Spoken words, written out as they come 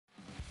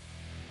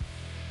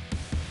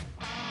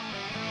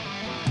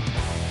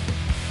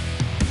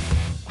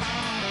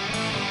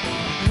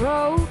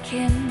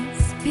broken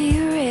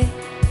spirit,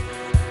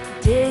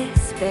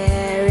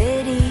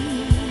 disparity,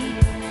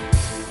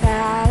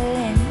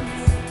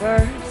 balance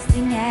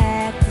bursting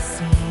at the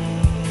seams.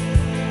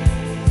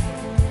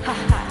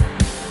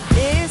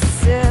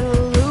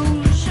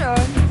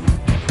 Disillusion,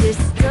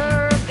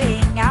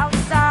 disturbing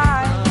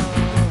outside.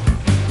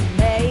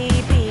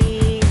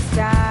 Maybe it's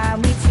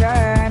time we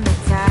turn the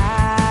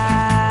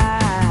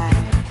tide.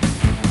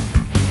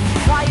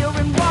 Fire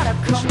and water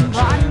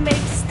combine,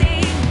 make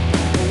steam.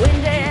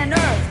 Wind and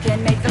earth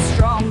can make the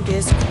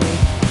strongest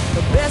quake.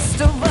 The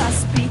best of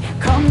us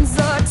becomes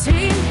a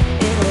team.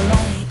 It'll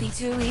only be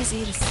too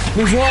easy to see.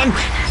 Move on.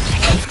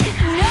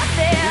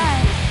 Nothing,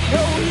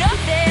 no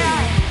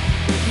nothing,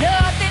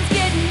 nothing's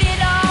getting in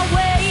our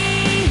way.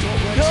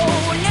 No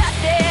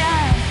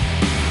nothing,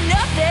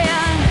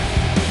 nothing,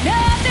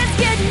 nothing's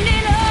getting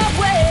in our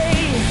way.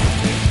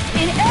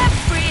 In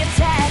every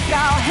attack,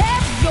 I'll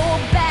have your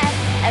back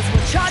as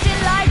we're charging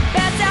like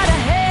bats out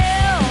of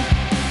hell.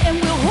 And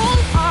we'll hold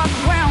our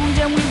ground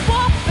and we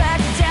won't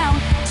back down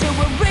till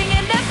we're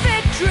ringing that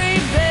victory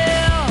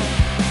bell.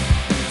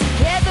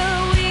 Together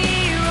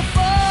we're a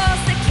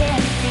force that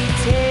can't be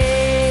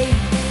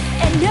tamed,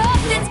 and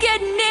nothing's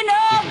getting in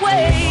our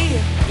way.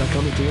 They're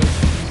coming to you.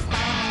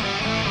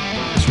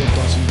 This one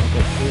doesn't look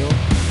up real.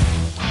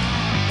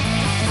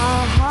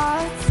 Our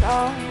hearts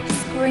are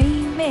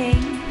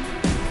screaming,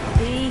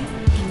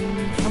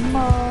 beating for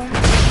more.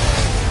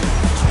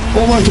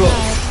 Oh my god.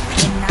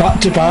 Back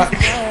to back.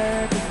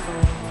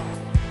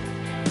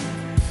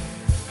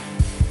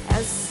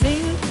 As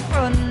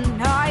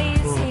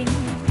synchronizing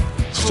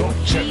Stop,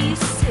 check.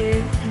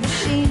 cohesive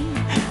machine.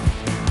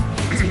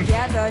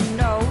 Together,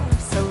 no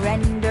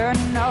surrender,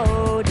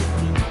 no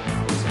defeat.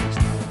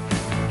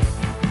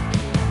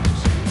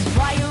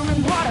 Fire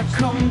and water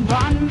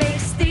combine, make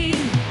steam.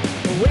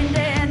 Wind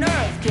and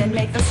earth can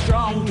make the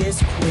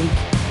strongest quake.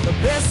 The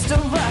best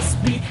of us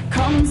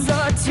becomes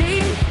a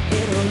team.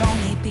 It'll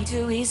only be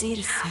too easy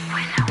to see.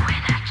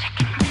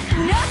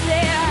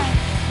 Nothing,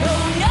 no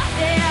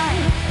nothing,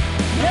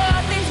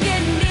 nothing's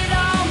getting in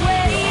our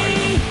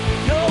way.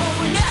 No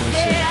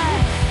nothing,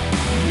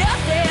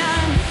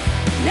 nothing,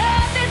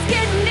 nothing's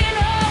getting in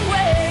our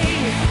way.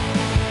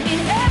 In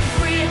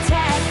every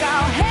attack,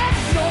 I'll have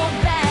your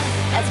back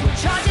as we're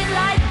charging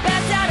like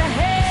bats out of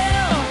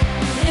hell.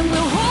 And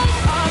we'll hold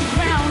our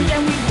ground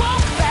and we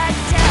won't back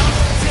down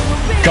till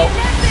we're Go.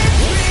 ringing that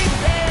victory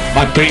bell.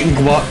 My baiting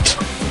worked.